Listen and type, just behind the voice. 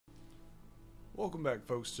Welcome back,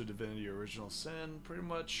 folks, to Divinity Original Sin. Pretty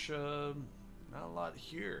much, not a lot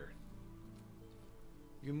here.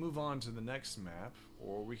 We can move on to the next map,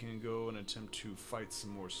 or we can go and attempt to fight some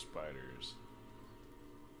more spiders.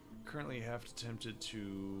 Currently have attempted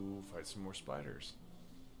to fight some more spiders.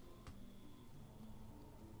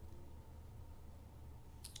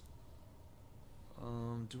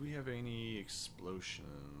 Do we have any explosions?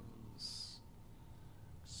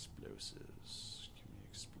 Explosives. Give me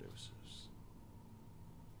explosives.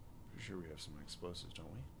 Pretty sure we have some explosives, don't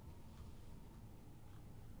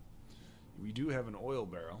we? We do have an oil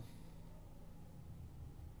barrel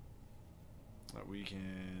that we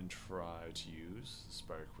can try to use. The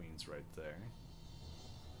Spider Queen's right there.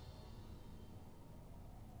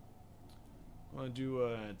 I'm going to do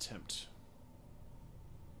an attempt.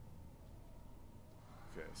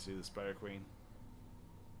 Okay, see the Spider Queen?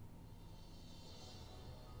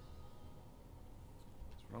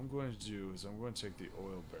 So what I'm going to do is I'm going to take the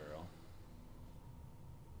oil barrel.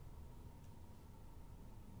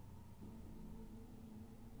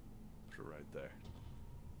 Put it right there.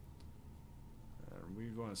 And we're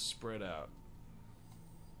going to spread out.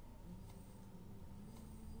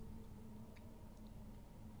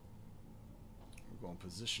 We're going to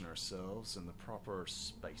position ourselves in the proper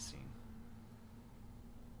spacing.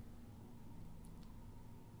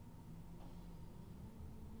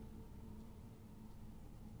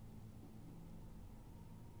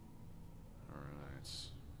 Alright.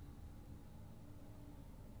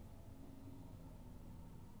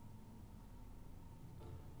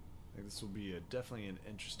 I think this will be definitely an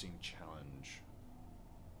interesting challenge.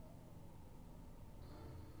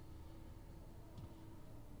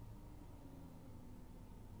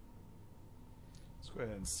 Let's go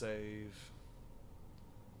ahead and save.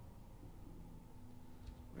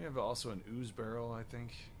 We have also an ooze barrel, I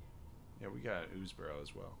think. Yeah, we got an ooze barrel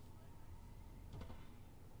as well.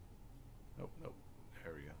 Nope, nope.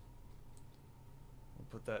 There we go. We'll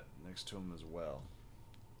put that next to him as well.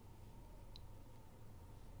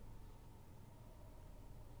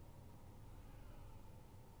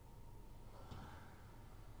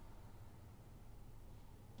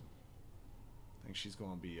 I think she's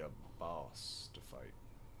going to be a boss to fight.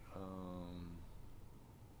 I'm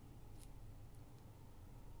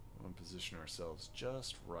going to position ourselves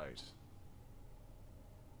just right.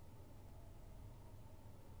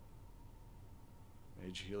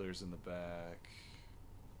 Mage healer's in the back.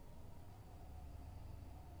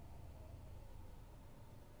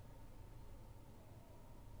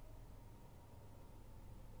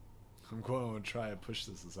 I'm going to try and push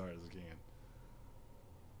this as hard as I can.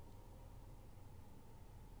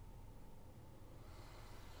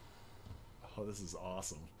 Oh, this is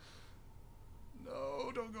awesome.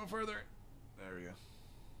 No, don't go further. There we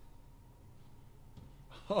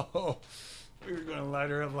go. Oh, we were going to light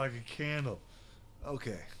her up like a candle.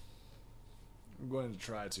 Okay. I'm going to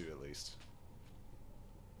try to, at least.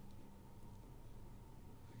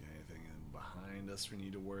 Got anything in behind us we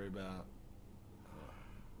need to worry about?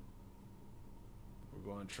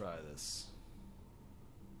 We're going to try this.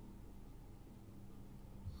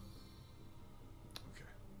 Okay.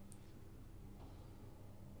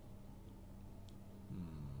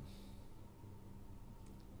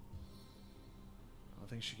 I don't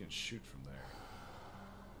think she can shoot from there.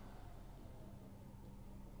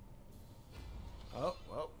 Oh,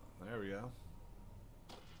 well, there we go.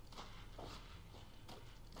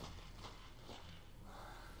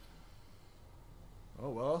 Oh,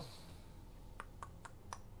 well.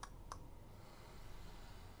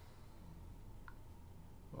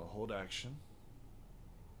 Well, hold action.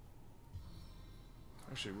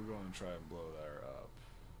 Actually, we're going to try and blow that up.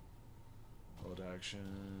 Hold action.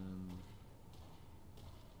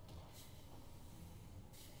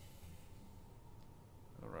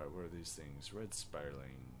 Alright, what are these things? Red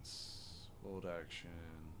spiralings. Hold action.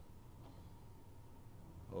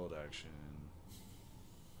 Hold action.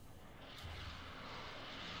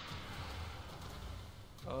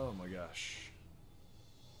 Oh my gosh.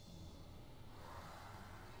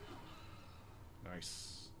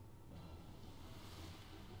 Nice.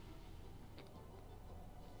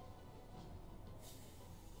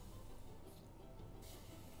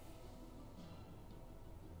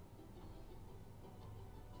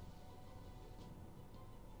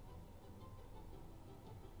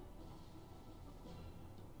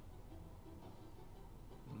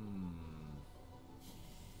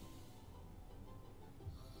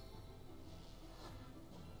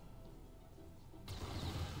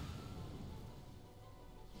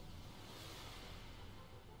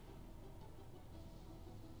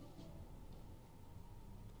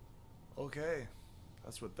 Okay,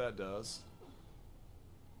 that's what that does.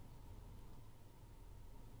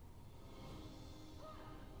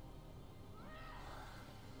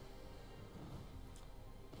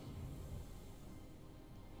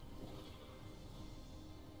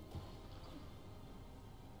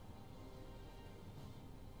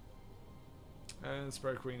 And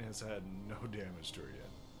Sprite Queen has had no damage to her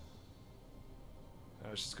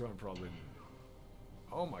yet. She's going probably...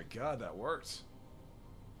 Oh my god, that worked!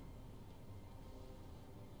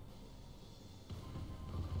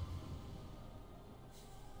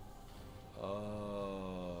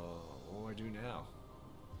 What do I do now?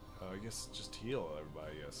 I guess just heal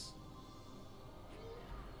everybody, yes.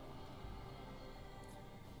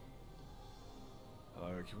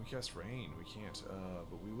 Can we cast rain? We can't,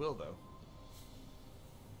 but we will though.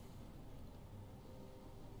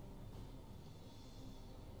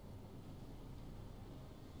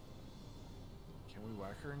 Can we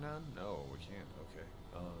whack her none? No, we can't. Okay.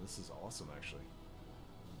 This is awesome, actually.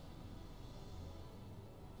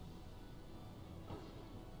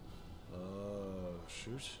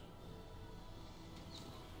 Shoot.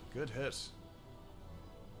 Good hit.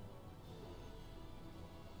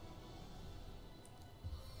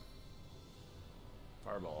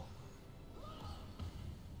 Fireball.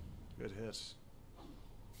 Good hit.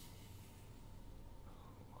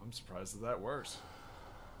 I'm surprised that that worked.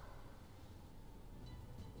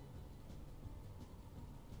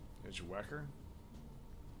 Did you whack her?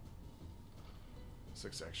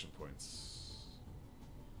 6 action points.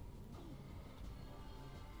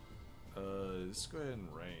 Let's go ahead and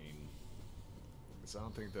rain. Because I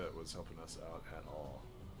don't think that was helping us out at all.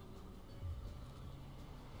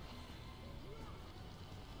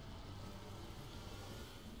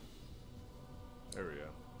 There we go.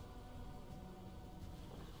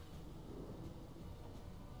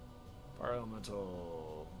 Fire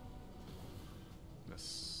elemental.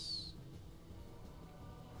 Miss.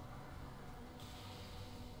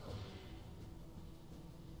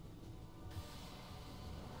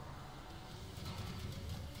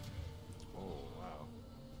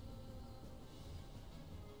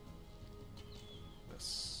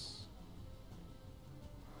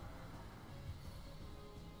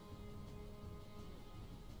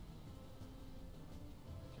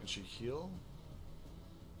 Can she heal?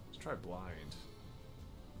 Let's try blind.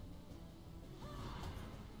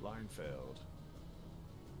 Blind failed.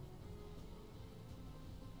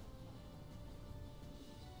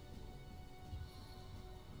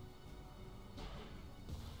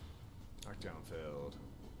 Knockdown failed.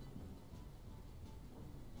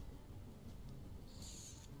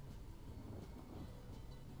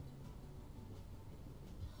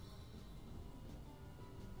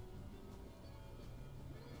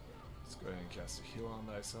 Go ahead and cast a heal on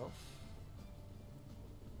thyself.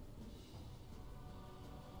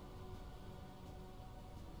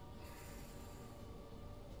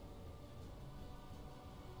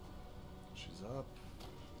 She's up.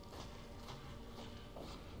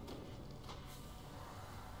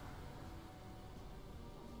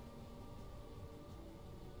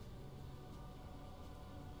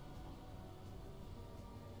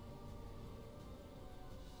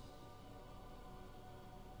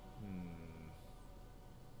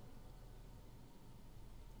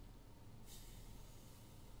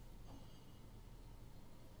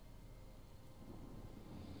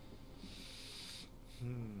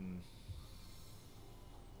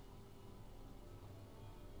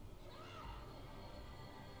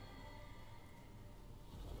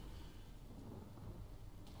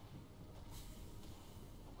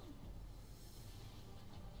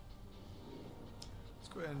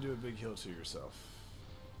 Let's go ahead and do a big heal to yourself.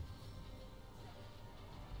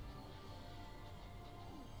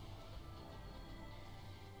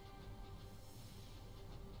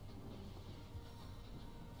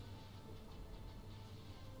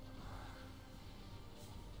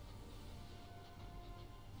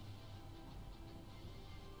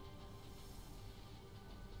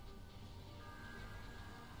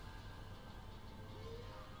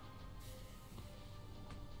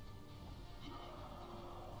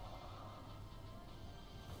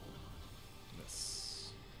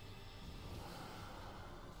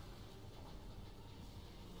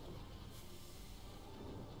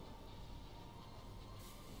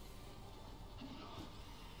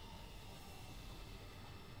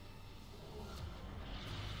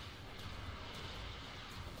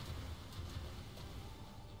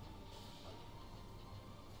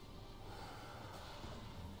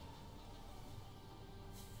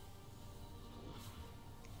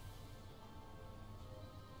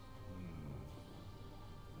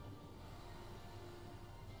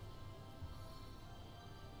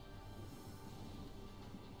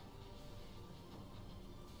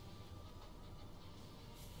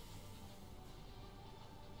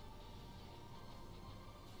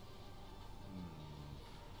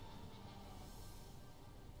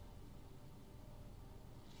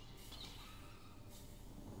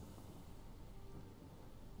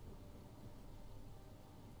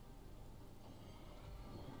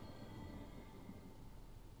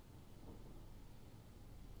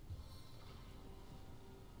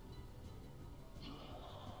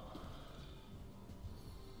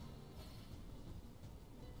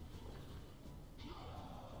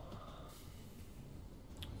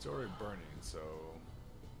 It's already burning, so...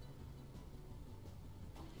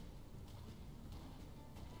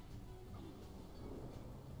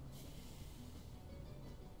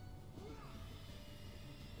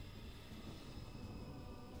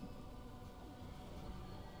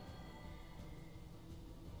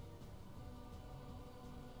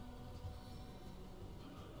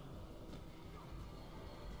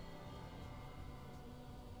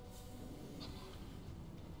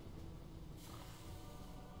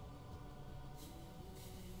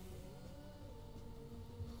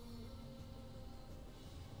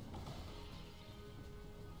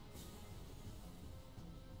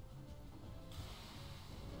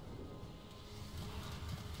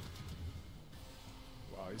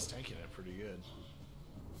 Wow, he's tanking it pretty good.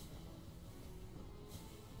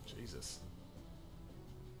 Jesus.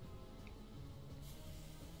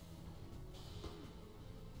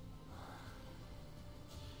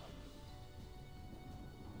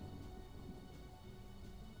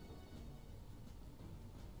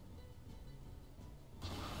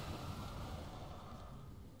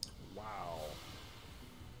 Wow.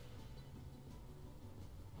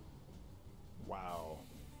 Wow.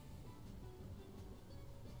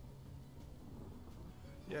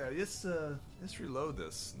 Yeah, let's reload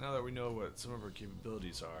this. Now that we know what some of our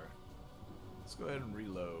capabilities are. Let's go ahead and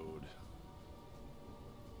reload.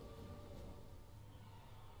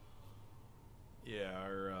 Yeah,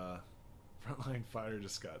 our frontline fighter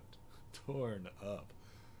just got torn up.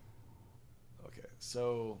 Okay,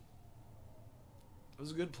 so it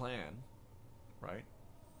was a good plan, right?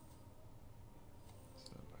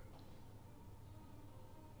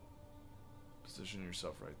 Position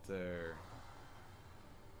yourself right there.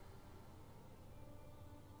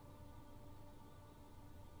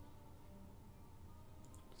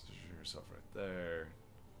 Position yourself right there.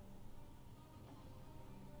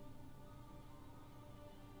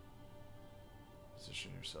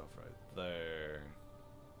 Position yourself right there.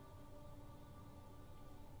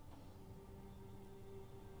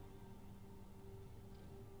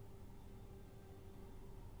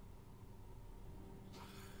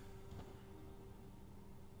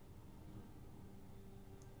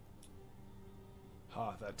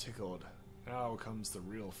 Ah, that tickled. Now comes the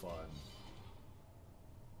real fun.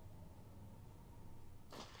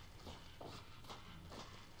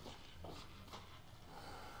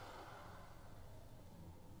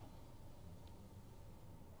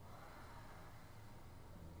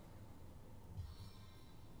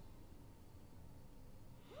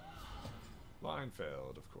 Line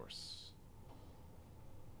failed, of course.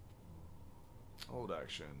 Hold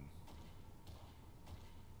action.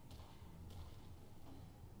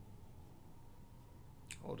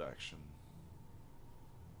 Hold action.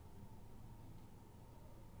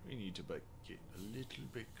 We need to get a little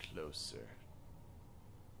bit closer.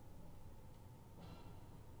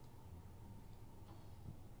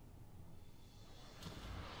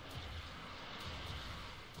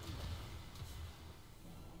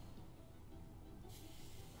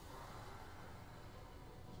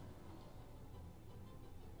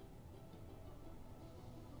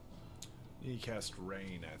 Need to cast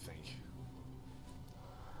rain, I think.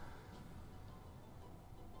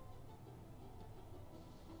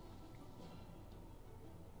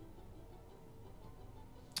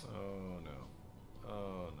 Oh no.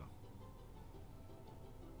 Oh no.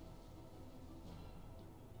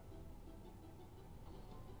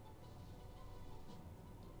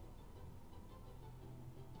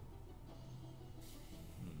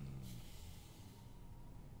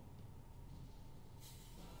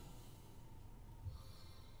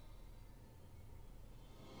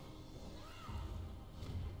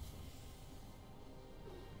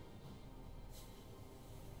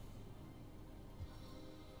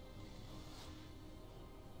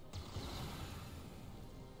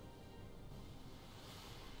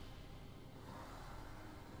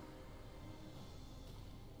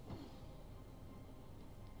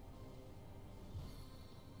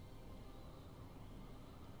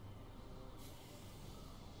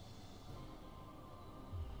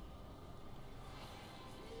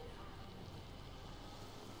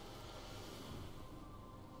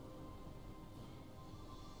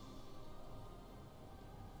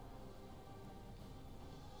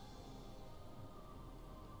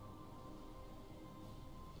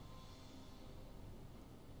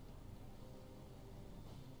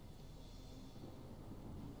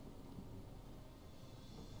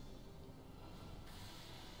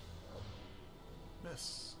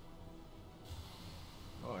 Miss.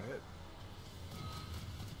 Oh, I hit.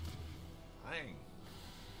 Dang.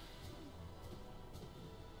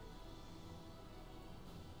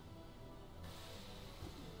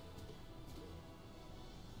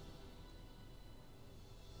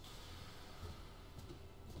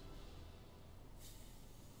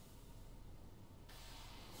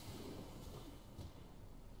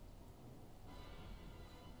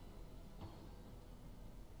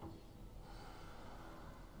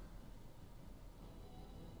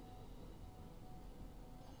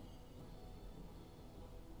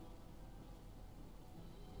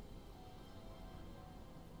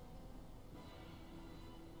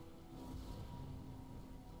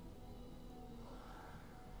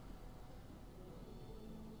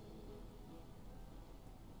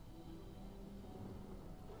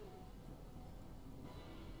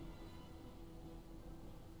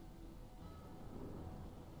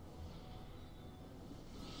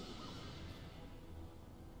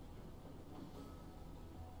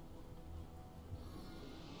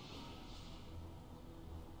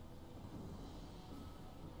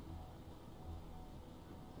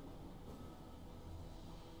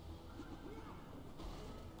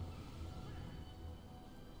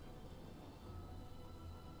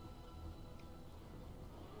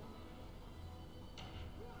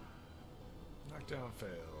 Knockdown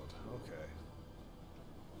failed. Okay.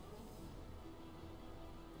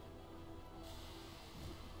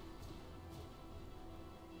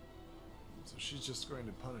 So she's just going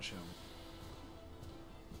to punish him.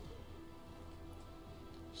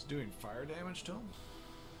 She's doing fire damage to him?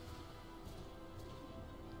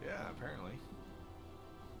 Yeah, apparently.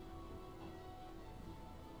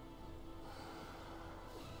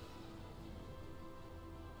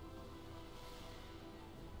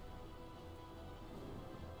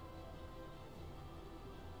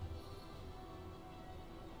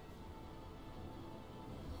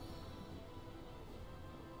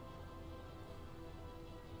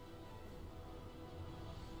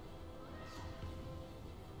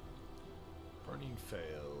 Burning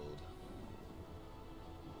failed.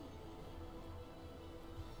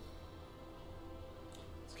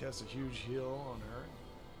 Let's cast a huge heal on her.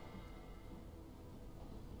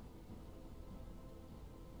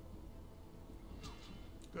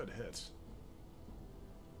 Good hit.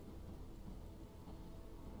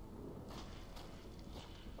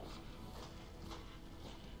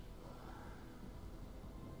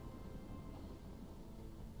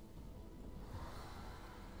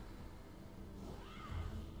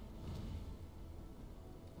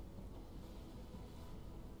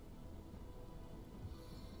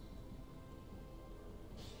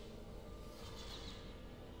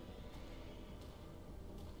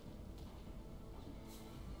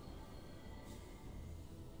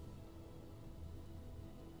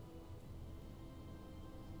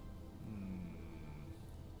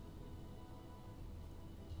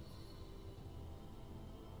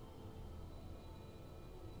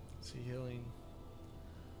 Is he healing?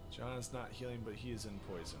 John is not healing, but he is in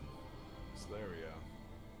poison. So there we go.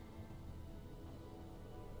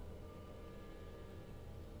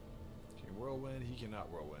 Can you whirlwind? He cannot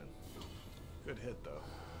whirlwind. Good hit, though.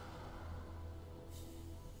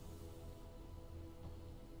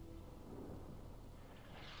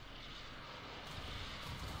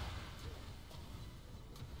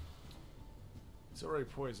 He's already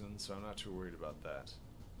poisoned, so I'm not too worried about that.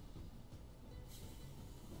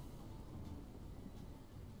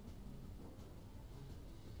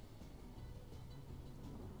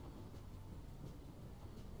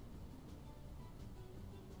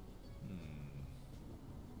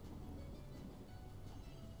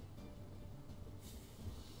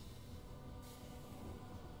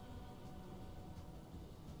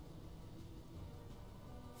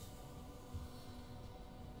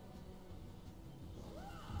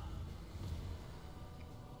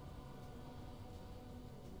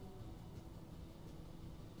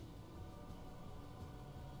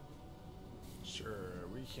 Sure,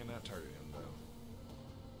 we cannot target him though.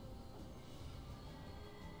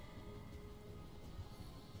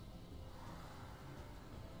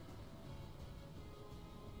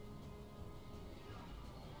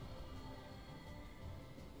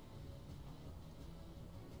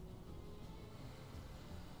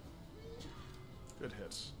 Good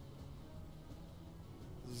hits.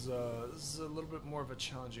 This is a little bit more of a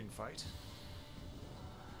challenging fight.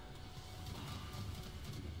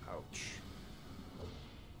 Ouch.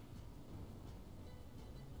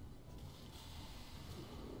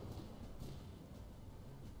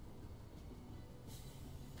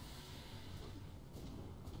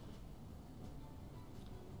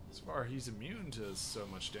 So far, he's immune to so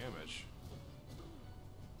much damage.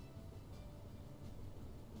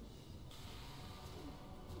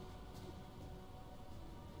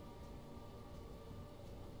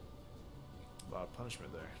 A lot of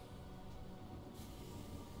punishment there.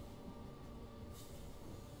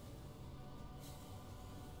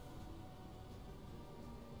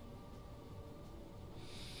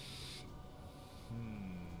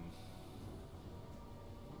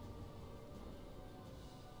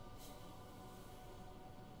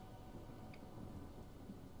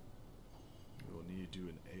 Do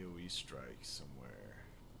an AoE strike somewhere.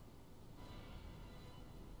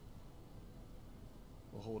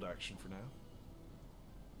 We'll hold action for now.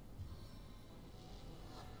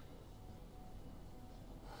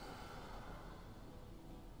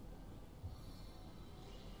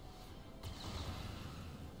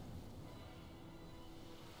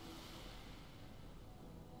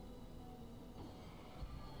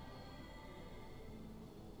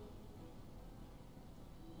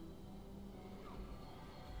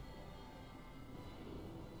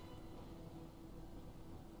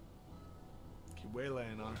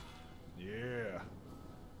 Waylaying on her. Yeah.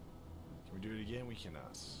 Can we do it again? We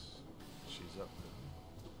cannot. She's up.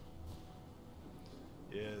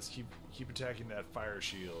 Yes, keep attacking that fire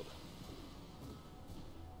shield.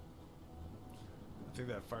 I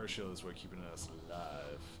think that fire shield is what keeping us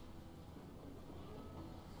alive.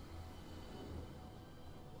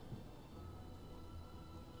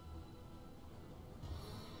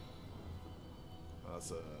 Oh,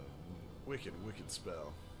 that's a wicked, wicked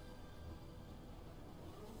spell.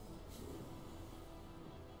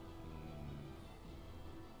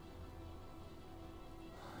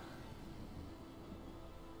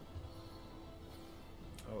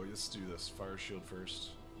 Oh, let's do this fire shield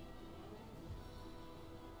first.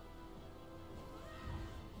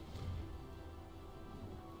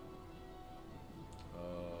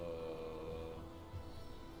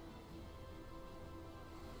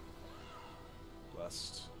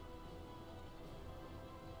 Blessed.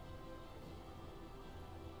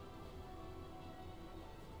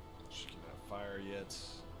 She cannot fire yet.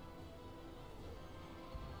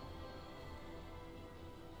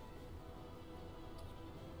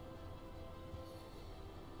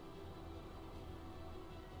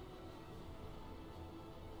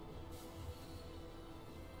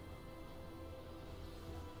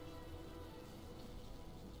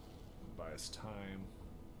 Buys time.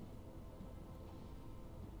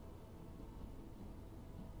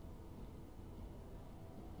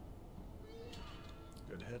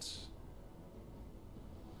 Good hit.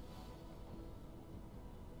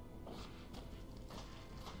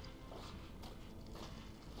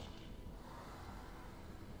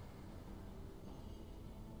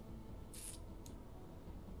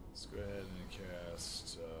 Let's go ahead and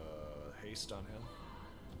cast haste on him.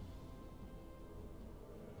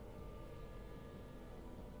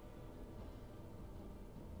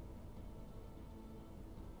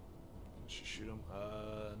 Should shoot him?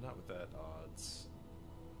 Not with that odds.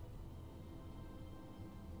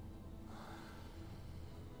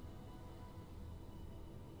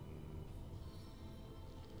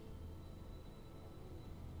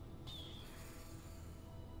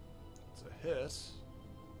 It's a hit.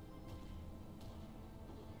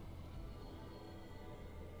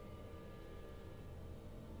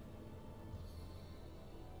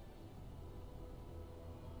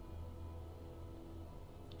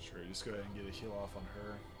 Sure, just go ahead and get a heal off on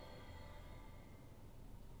her.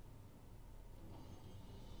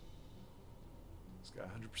 It's got a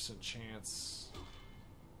 100% chance.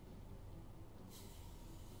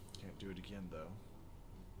 Can't do it again though.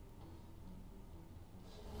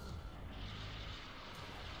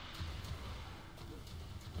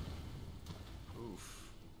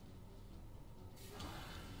 Oof.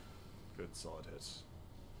 Good solid hit.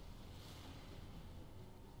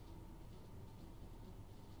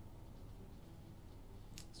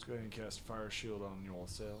 Let's go ahead and cast Fire Shield on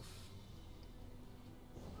yourself.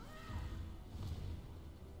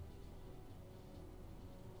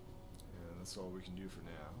 And that's all we can do for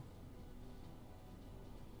now.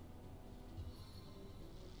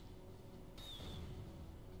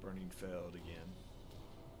 Burning failed again.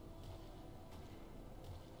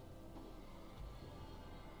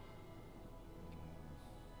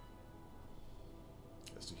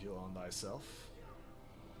 Guess to heal on thyself.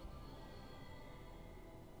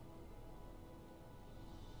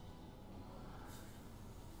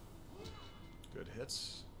 Good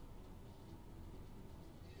hits.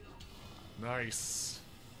 Nice.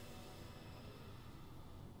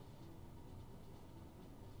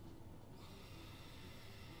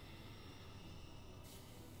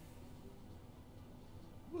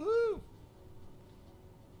 Woohoo!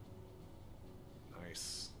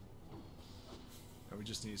 Nice. And we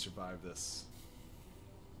just need to survive this.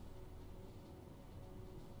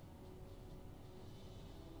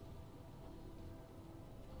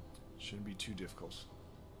 Shouldn't be too difficult.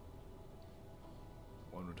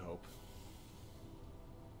 One would hope.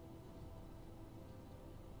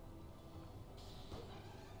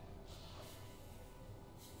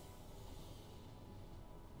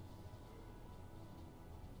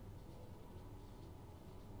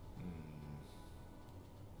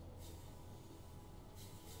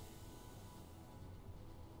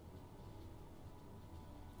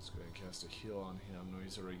 Let's go ahead and cast a heal on him. No,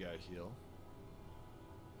 he's already got a heal.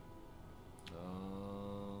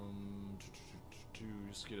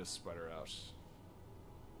 Just get a spider out.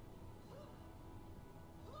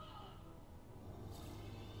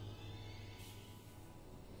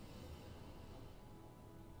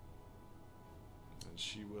 And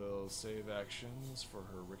she will save actions for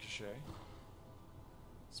her ricochet.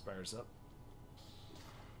 Spider's up.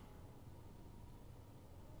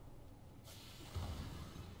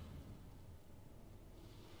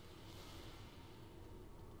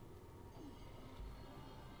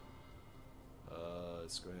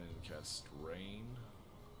 Let's go ahead and cast Rain.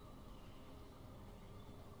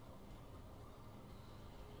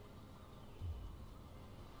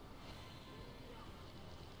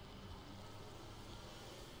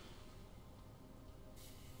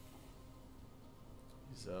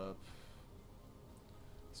 He's up.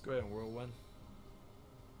 Let's go ahead and whirlwind.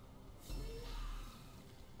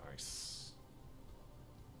 Nice.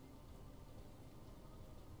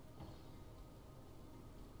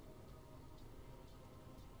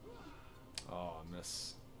 Oh, I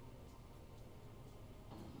miss.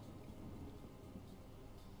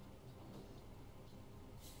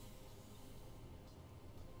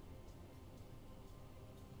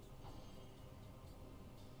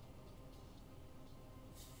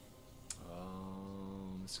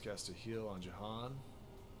 Let's cast a heal on Jahan.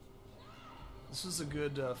 This was a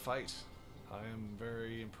good fight. I am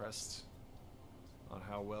very impressed on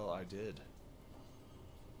how well I did.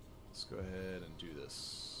 Let's go ahead and do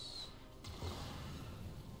this.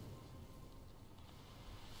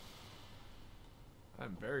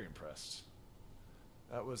 I'm very impressed.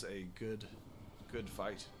 That was a good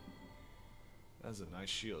fight. That's a nice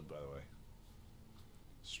shield, by the way.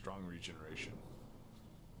 Strong regeneration.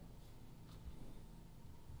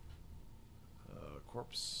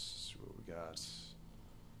 Corpse. See what we got.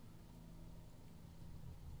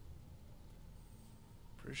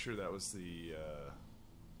 Pretty sure that was the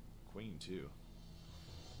queen too.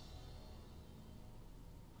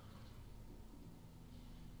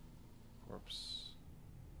 Corpse.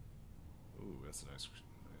 Ooh, that's a nice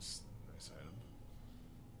item.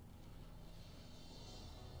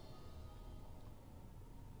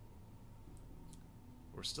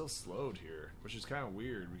 We're still slowed here, which is kind of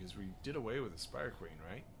weird because we did away with the Spire Queen,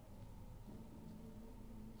 right?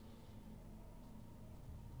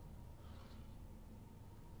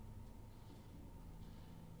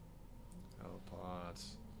 Pot.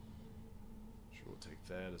 Sure, we'll take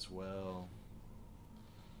that as well.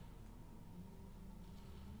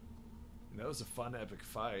 And that was a fun, epic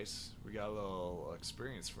fight. We got a little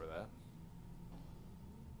experience for that.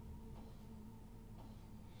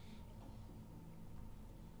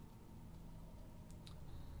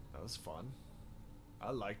 That was fun.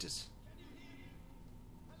 I liked it.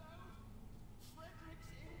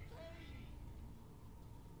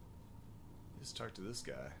 Let's talk to this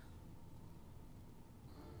guy.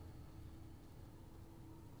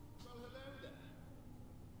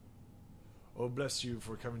 Oh, bless you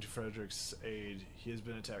for coming to Frederick's aid. He has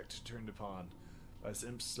been attacked, turned upon by his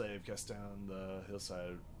imp slave cast down the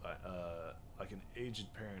hillside like an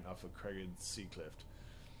aged parent off a cragged sea cliff.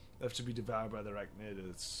 Left to be devoured by the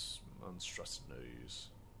arachnids monstrosities.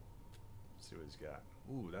 See what he's got.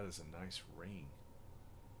 Ooh, that is a nice ring.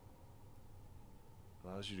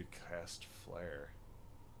 Allows you to cast flare.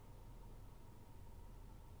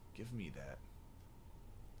 Give me that.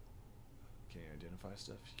 Can you identify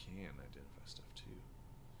stuff? You can identify stuff too.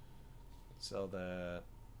 Sell that.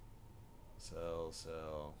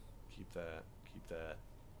 Sell. Keep that. Keep that.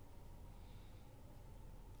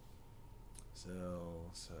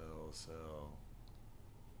 Sell.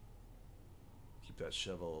 Keep that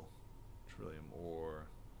shovel. Trillium ore.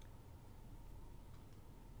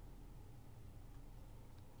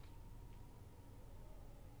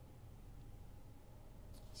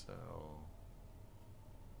 Sell.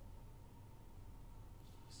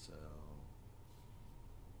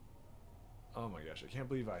 Oh my gosh, I can't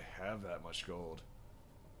believe I have that much gold.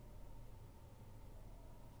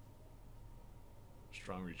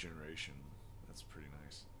 Strong regeneration. That's pretty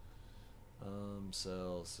nice.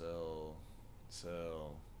 Sell.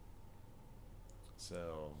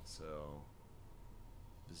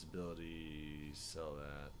 Visibility, sell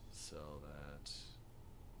that. Sell that.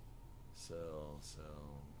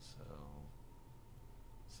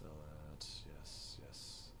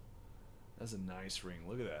 Yes. That's a nice ring.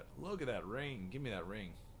 Look at that. Look at that ring. Give me that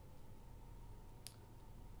ring.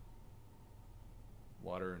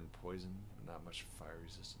 Water and poison, but not much fire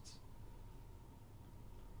resistance.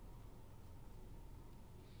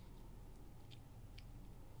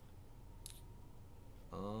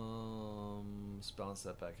 Let's balance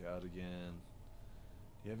that back out again.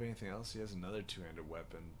 Do you have anything else? He has another two-handed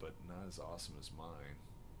weapon, but not as awesome as mine.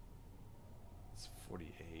 It's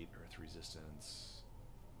 48 earth resistance.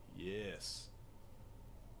 Yes.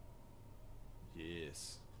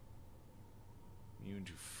 Immune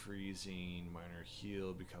to freezing, minor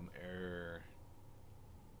heal, become air.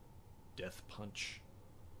 Death punch.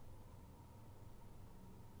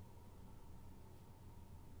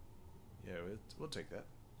 Yeah, we'll take that.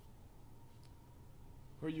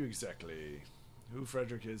 Who are you exactly? Who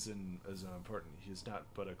Frederick is not important. He is not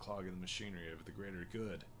but a clog in the machinery of the greater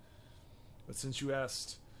good. But since you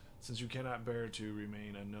cannot bear to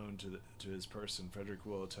remain unknown to his person, Frederick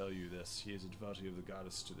will tell you this. He is a devotee of the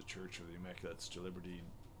goddess, to the church of the Immaculates, to liberty,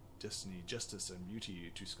 destiny, justice, and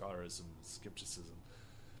beauty, to scholarism, skepticism,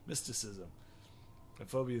 mysticism.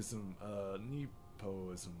 Phobiaism,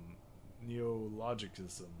 Nepoism,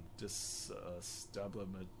 Neologicism,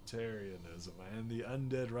 Disestablishmentarianism, and the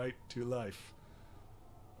undead right to life.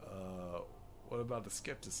 What about the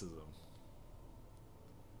skepticism?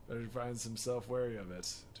 Better finds himself wary of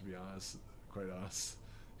it, to be honest, quite honest.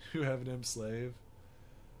 You have an imp slave?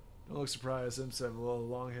 Don't look surprised, imps have a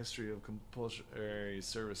long history of compulsory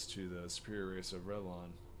service to the superior race of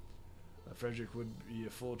Revlon. Frederick would be a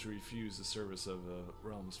fool to refuse the service of the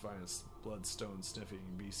realm's finest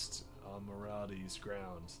bloodstone-sniffing beast on morality's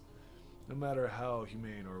grounds, no matter how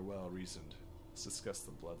humane or well-reasoned. Let's discuss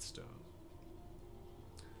the bloodstone.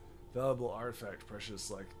 Valuable artifact, precious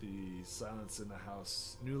like the silence in the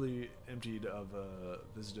house, newly emptied of a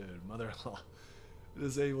visited mother-in-law. It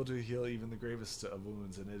is able to heal even the gravest of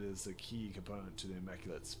wounds, and it is the key component to the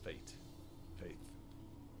Immaculate's faith.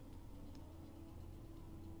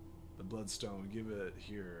 The bloodstone, give it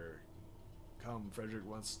here. Come, Frederick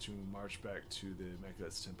wants to march back to the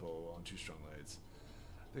Immaculate's temple on two strong legs.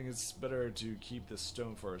 I think it's better to keep this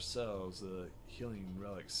stone for ourselves. The healing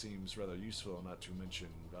relic seems rather useful, not to mention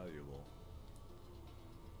valuable.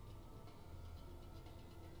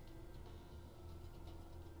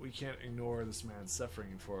 We can't ignore this man's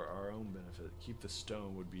suffering for our own benefit. Keep the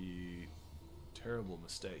stone would be a terrible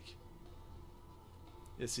mistake.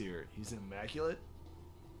 This here, he's immaculate?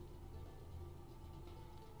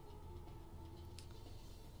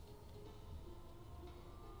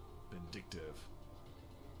 Vindictive.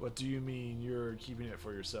 What do you mean you're keeping it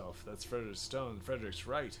for yourself? That's Frederick's stone. Frederick's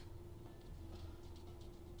right.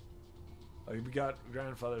 A begot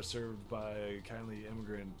grandfather served by a kindly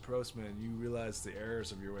immigrant postman, you realize the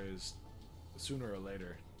errors of your ways sooner or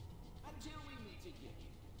later. Until we meet again.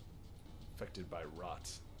 Affected by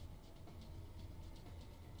rot.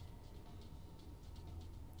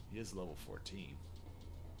 He is level 14.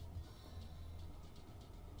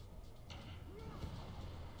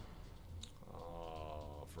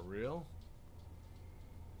 Oh, for real?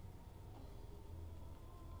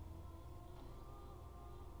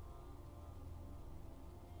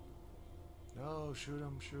 No, shoot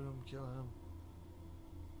him, kill him.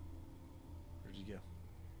 Where'd he go?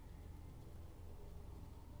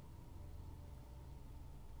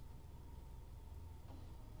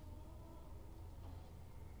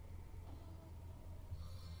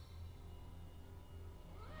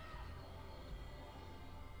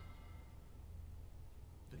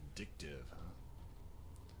 Vindictive, huh?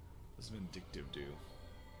 What does vindictive do?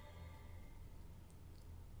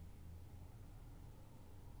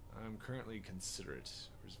 I'm currently considerate.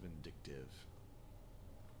 Where's vindictive?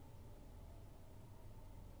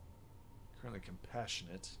 Currently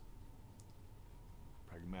compassionate.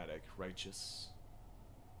 Pragmatic. Righteous.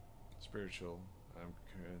 Spiritual. I'm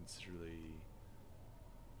considerably...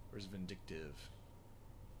 Where's vindictive?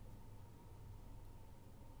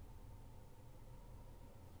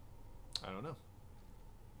 I don't know.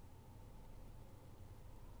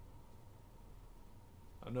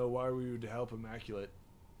 I don't know why we would help Immaculate.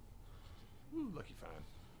 Ooh, lucky find.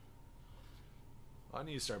 Well, I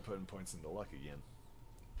need to start putting points into luck again.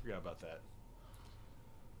 Forgot about that.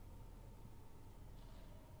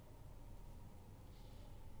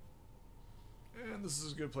 And this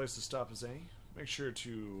is a good place to stop us, any. Make sure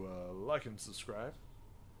to like and subscribe.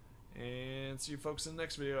 And see you folks in the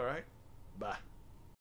next video, alright? Bye.